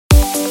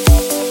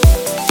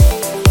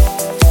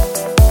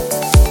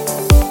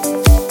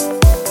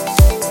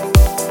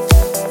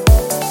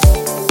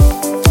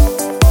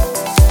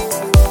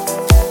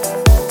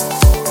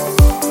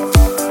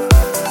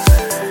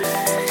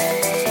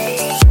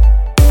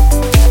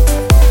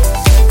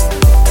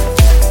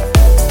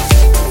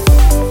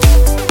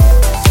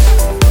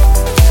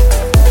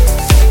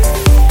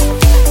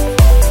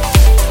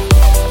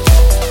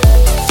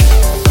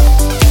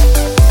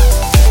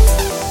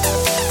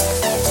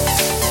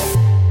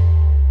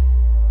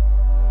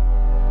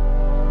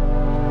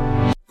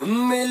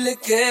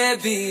के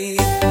भी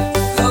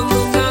हम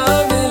ना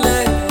मिले,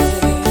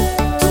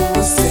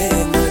 तुमसे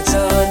न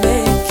जाने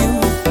क्यों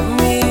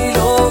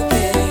मीलों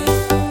के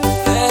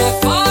है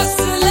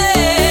फासले,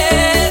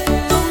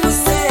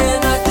 तुमसे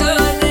न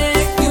जाने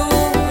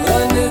क्यों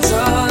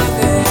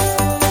अनजाने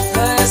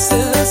है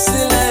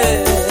सिलसिले,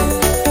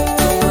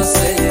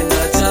 तुमसे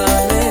न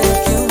जाने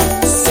क्यों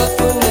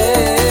सपने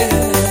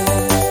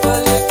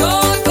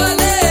पलकों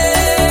तले,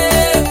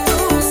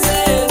 तुमसे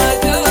न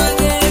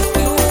जाने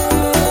क्यों।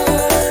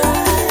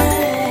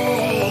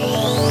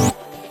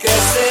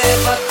 कैसे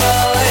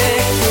बताए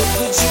कि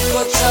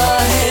तुझको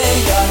चाहे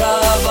यारा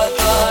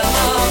बता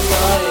ना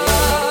पाए,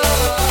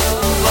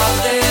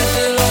 बातें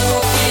दिलों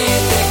की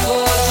देखो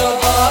जो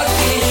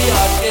बाकी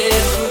आके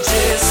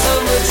तुझे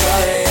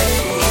समझाए,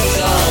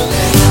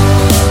 जाने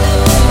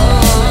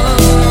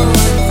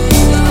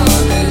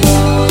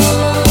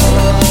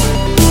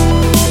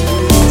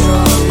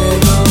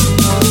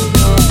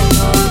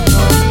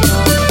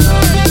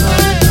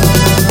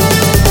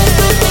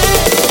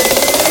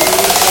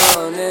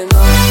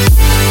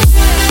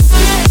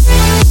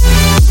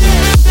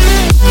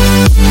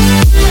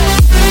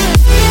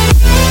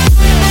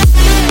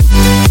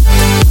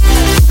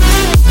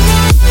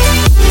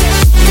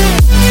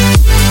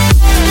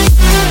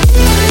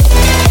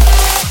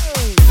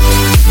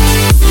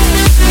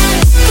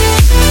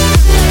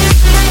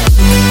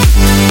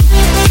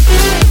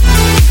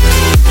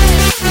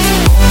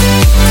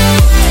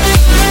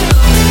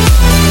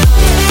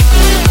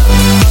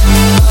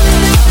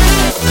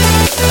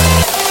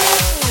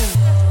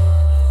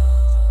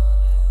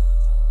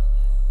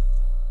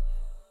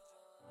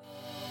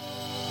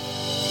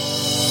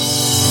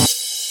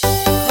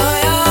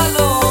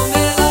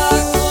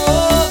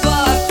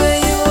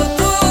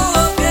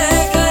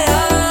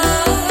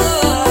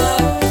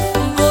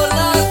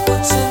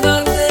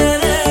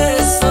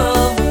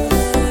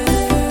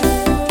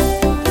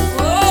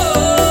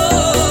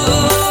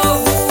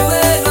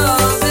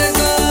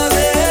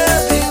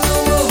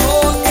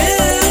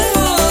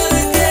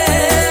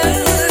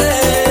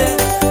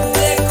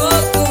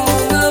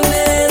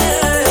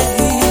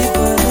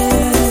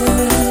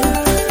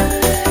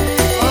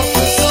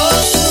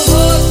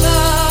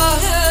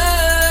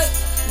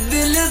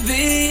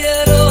be